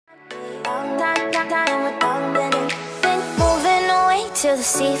time without winning. Moving away to the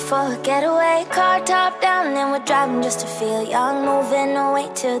sea for a getaway. Car top down and we're driving just to feel young. Moving away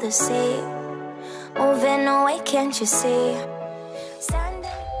to the sea. Moving away, can't you see?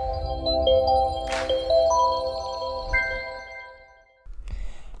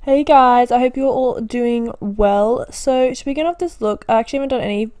 Hey guys, I hope you're all doing well. So to begin off this look, I actually haven't done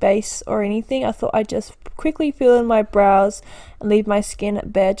any base or anything. I thought I'd just quickly fill in my brows and leave my skin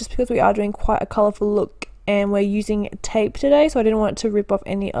bare, just because we are doing quite a colourful look and we're using tape today, so I didn't want to rip off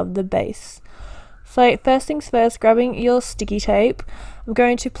any of the base. So first things first, grabbing your sticky tape, I'm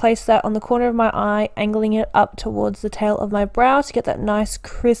going to place that on the corner of my eye, angling it up towards the tail of my brow to get that nice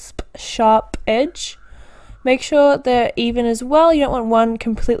crisp sharp edge. Make sure they're even as well. You don't want one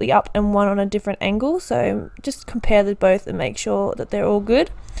completely up and one on a different angle, so just compare the both and make sure that they're all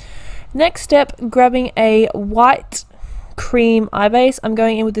good. Next step, grabbing a white cream eye base. I'm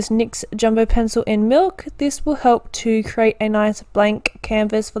going in with this NYX Jumbo Pencil in Milk. This will help to create a nice blank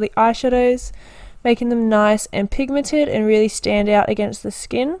canvas for the eyeshadows, making them nice and pigmented and really stand out against the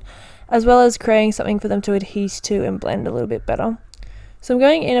skin, as well as creating something for them to adhere to and blend a little bit better. So I'm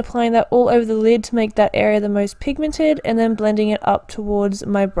going in, applying that all over the lid to make that area the most pigmented, and then blending it up towards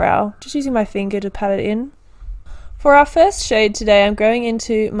my brow, just using my finger to pat it in. For our first shade today, I'm going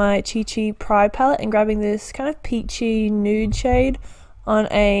into my Chi Chi Pride palette and grabbing this kind of peachy nude shade on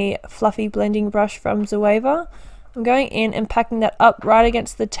a fluffy blending brush from Zoeva. I'm going in and packing that up right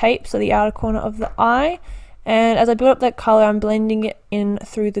against the tape, so the outer corner of the eye, and as I build up that colour, I'm blending it in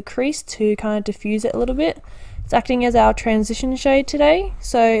through the crease to kind of diffuse it a little bit. It's acting as our transition shade today,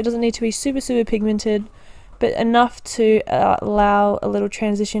 so it doesn't need to be super pigmented, but enough to allow a little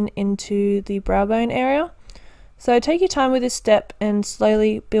transition into the brow bone area. So take your time with this step and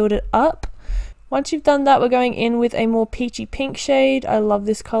slowly build it up. Once you've done that, we're going in with a more peachy pink shade. I love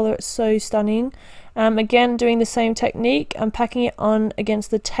this colour, it's so stunning. Again, doing the same technique, I'm packing it on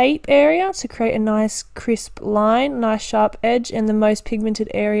against the tape area to create a nice crisp line, nice sharp edge, and the most pigmented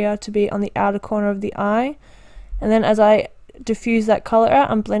area to be on the outer corner of the eye. And then as I diffuse that colour out,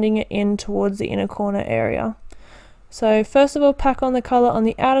 I'm blending it in towards the inner corner area. So first of all, pack on the colour on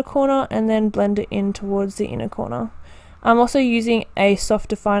the outer corner and then blend it in towards the inner corner. I'm also using a soft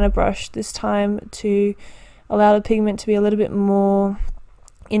definer brush this time to allow the pigment to be a little bit more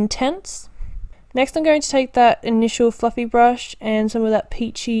intense. Next, I'm going to take that initial fluffy brush and some of that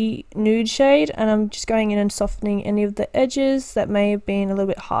peachy nude shade, and I'm just going in and softening any of the edges that may have been a little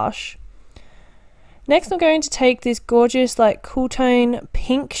bit harsh. Next, I'm going to take this gorgeous cool tone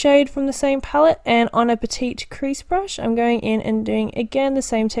pink shade from the same palette, and on a petite crease brush I'm going in and doing again the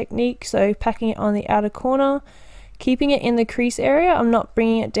same technique, so packing it on the outer corner, keeping it in the crease area. I'm not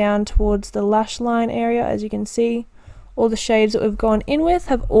bringing it down towards the lash line area. As you can see, all the shades that we've gone in with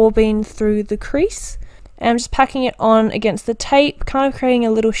have all been through the crease, and I'm just packing it on against the tape, kind of creating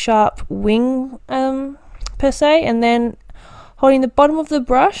a little sharp wing per se, and then holding the bottom of the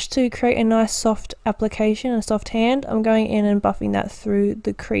brush to create a nice soft application, a soft hand, I'm going in and buffing that through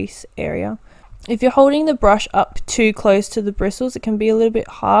the crease area. If you're holding the brush up too close to the bristles, it can be a little bit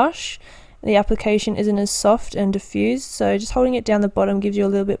harsh. The application isn't as soft and diffused, so just holding it down the bottom gives you a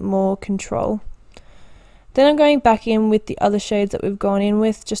little bit more control. Then I'm going back in with the other shades that we've gone in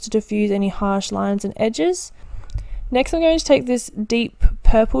with, just to diffuse any harsh lines and edges. Next, I'm going to take this deep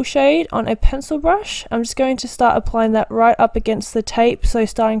purple shade on a pencil brush. I'm just going to start applying that right up against the tape, so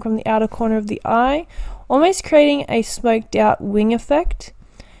starting from the outer corner of the eye, almost creating a smoked out wing effect,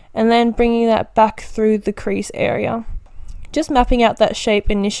 and then bringing that back through the crease area. Just mapping out that shape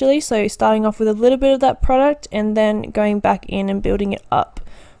initially, so starting off with a little bit of that product and then going back in and building it up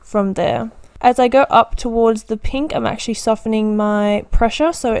from there. As I go up towards the pink, I'm actually softening my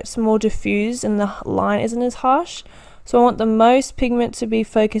pressure so it's more diffused and the line isn't as harsh. So I want the most pigment to be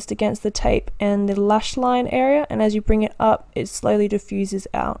focused against the tape and the lash line area, and as you bring it up, it slowly diffuses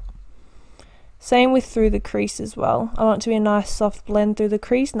out. Same with through the crease as well. I want it to be a nice soft blend through the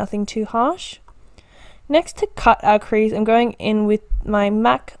crease, nothing too harsh. Next, to cut our crease, I'm going in with my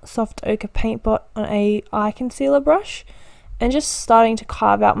MAC Soft Ochre Paint Pot on a eye concealer brush, and just starting to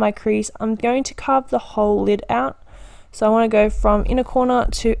carve out my crease. I'm going to carve the whole lid out, so I want to go from inner corner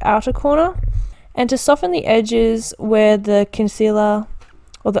to outer corner. And to soften the edges where the concealer,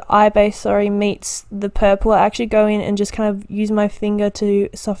 or the eye base, sorry, meets the purple, I actually go in and just kind of use my finger to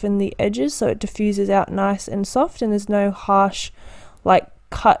soften the edges so it diffuses out nice and soft and there's no harsh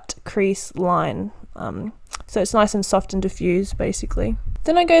cut crease line. So it's nice and soft and diffused basically.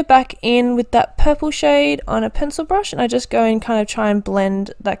 Then I go back in with that purple shade on a pencil brush, and I just go and kind of try and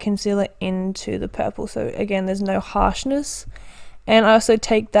blend that concealer into the purple, so again there's no harshness. And I also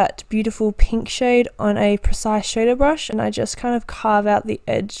take that beautiful pink shade on a precise shader brush and I just kind of carve out the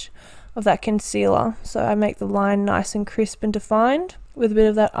edge of that concealer. So I make the line nice and crisp and defined with a bit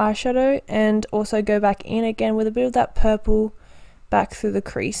of that eyeshadow, and also go back in again with a bit of that purple back through the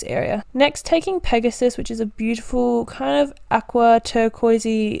crease area. Next, taking Pegasus, which is a beautiful kind of aqua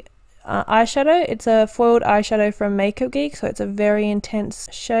turquoisey eyeshadow. It's a foiled eyeshadow from Makeup Geek, so it's a very intense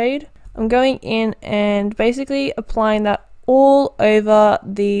shade. I'm going in and basically applying that all over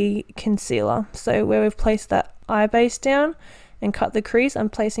the concealer. So where we've placed that eye base down and cut the crease, I'm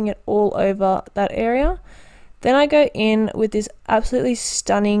placing it all over that area. Then I go in with this absolutely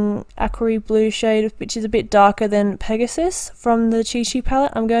stunning aqua blue shade, which is a bit darker than Pegasus from the Chi Chi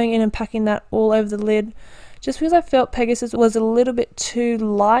palette. I'm going in and packing that all over the lid just because I felt Pegasus was a little bit too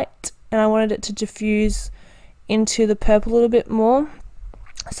light and I wanted it to diffuse into the purple a little bit more.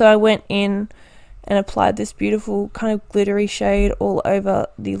 So I went in and applied this beautiful kind of glittery shade all over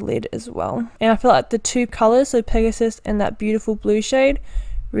the lid as well. And I feel like the two colors, so Pegasus and that beautiful blue shade,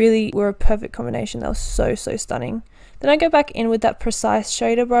 really were a perfect combination. That was so stunning. Then I go back in with that precise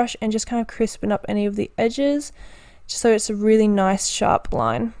shader brush and just kind of crispen up any of the edges just so it's a really nice sharp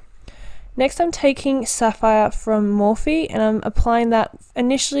line. Next, I'm taking Sapphire from Morphe and I'm applying that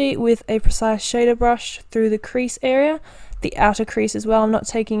initially with a precise shader brush through the crease area, the outer crease as well. I'm not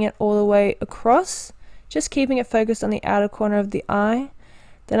taking it all the way across, just keeping it focused on the outer corner of the eye.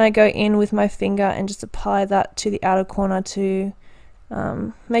 Then I go in with my finger and just apply that to the outer corner to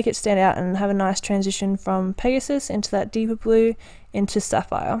make it stand out and have a nice transition from Pegasus into that deeper blue into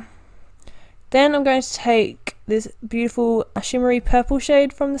Sapphire. Then I'm going to take this beautiful shimmery purple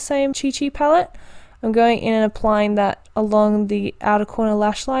shade from the same Chi Chi palette. I'm going in and applying that along the outer corner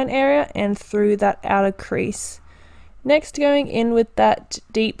lash line area and through that outer crease. Next, going in with that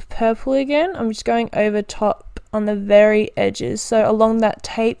deep purple again, I'm just going over top on the very edges, so along that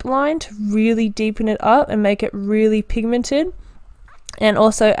tape line to really deepen it up and make it really pigmented. And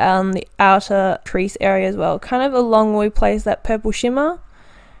also the outer crease area as well, kind of along where we place that purple shimmer,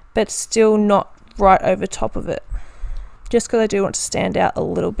 but still not right over top of it, just because I do want to stand out a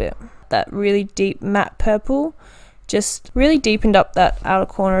little bit. That really deep matte purple just really deepened up that outer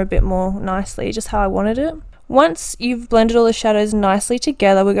corner a bit more nicely, just how I wanted it. Once you've blended all the shadows nicely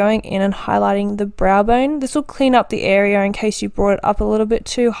together, we're going in and highlighting the brow bone. This will clean up the area in case you brought it up a little bit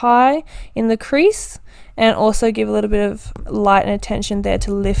too high in the crease, and also give a little bit of light and attention there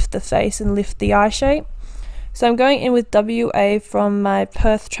to lift the face and lift the eye shape. So I'm going in with WA from my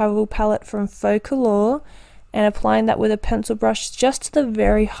Perth Travel palette from Faux Color and applying that with a pencil brush just to the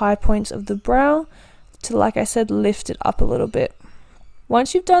very high points of the brow to, like I said, lift it up a little bit.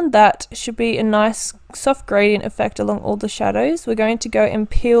 Once you've done that, it should be a nice soft gradient effect along all the shadows. We're going to go and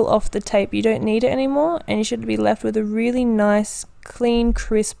peel off the tape. You don't need it anymore and you should be left with a really nice, clean,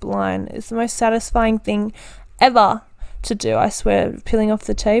 crisp line. It's the most satisfying thing ever to do, I swear, peeling off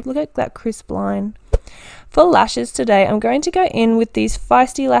the tape. Look at that crisp line. For lashes today, I'm going to go in with these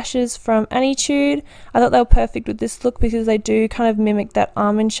feisty lashes from Anitude. I thought they were perfect with this look because they do kind of mimic that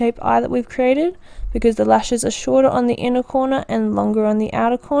almond shaped eye that we've created, because the lashes are shorter on the inner corner and longer on the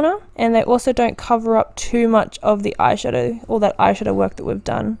outer corner, and they also don't cover up too much of the eyeshadow, all that eyeshadow work that we've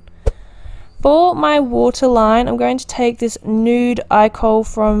done. For my waterline, I'm going to take this nude eye kohl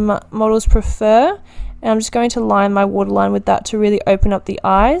from Models Prefer, and I'm just going to line my waterline with that to really open up the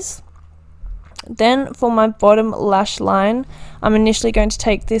eyes. Then for my bottom lash line, I'm initially going to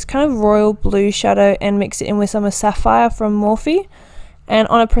take this kind of royal blue shadow and mix it in with some of Sapphire from Morphe. And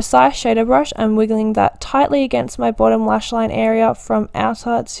on a precise shader brush, I'm wiggling that tightly against my bottom lash line area from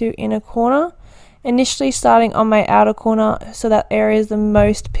outer to inner corner. Initially starting on my outer corner so that area is the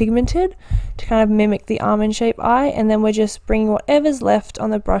most pigmented to kind of mimic the almond shaped eye, and then we're just bringing whatever's left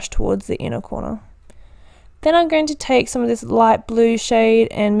on the brush towards the inner corner. Then I'm going to take some of this light blue shade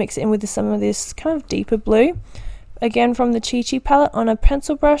and mix it in with some of this kind of deeper blue. Again from the Chi Chi palette, on a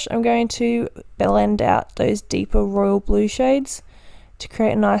pencil brush, I'm going to blend out those deeper royal blue shades to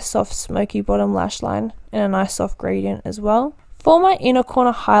create a nice soft smoky bottom lash line and a nice soft gradient as well. For my inner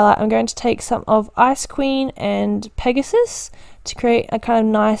corner highlight, I'm going to take some of Ice Queen and Pegasus to create a kind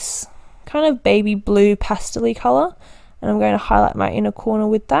of nice kind of baby blue pastel-y colour, and I'm going to highlight my inner corner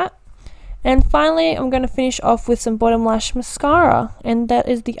with that. And finally, I'm going to finish off with some bottom lash mascara, and that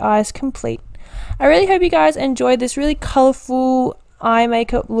is the eyes complete. I really hope you guys enjoyed this really colourful eye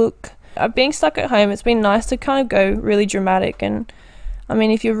makeup look. Being stuck at home, it's been nice to kind of go really dramatic, and I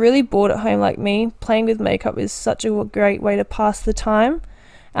mean, if you're really bored at home like me, playing with makeup is such a great way to pass the time.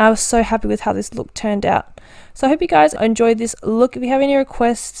 And I was so happy with how this look turned out. So I hope you guys enjoyed this look. If you have any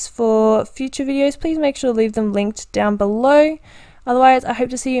requests for future videos, please make sure to leave them linked down below. Otherwise, I hope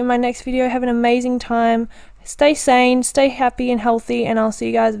to see you in my next video. Have an amazing time. Stay sane, stay happy and healthy, and I'll see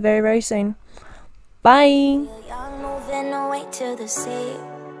you guys very, very soon. Bye. Young, moving away to the sea.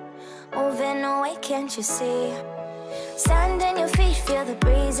 Moving away, can't you see? Sand in your feet, feel the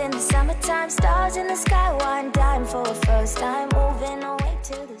breeze in the summertime. Stars in the sky, one dime for a first time. Moving away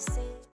to the sea.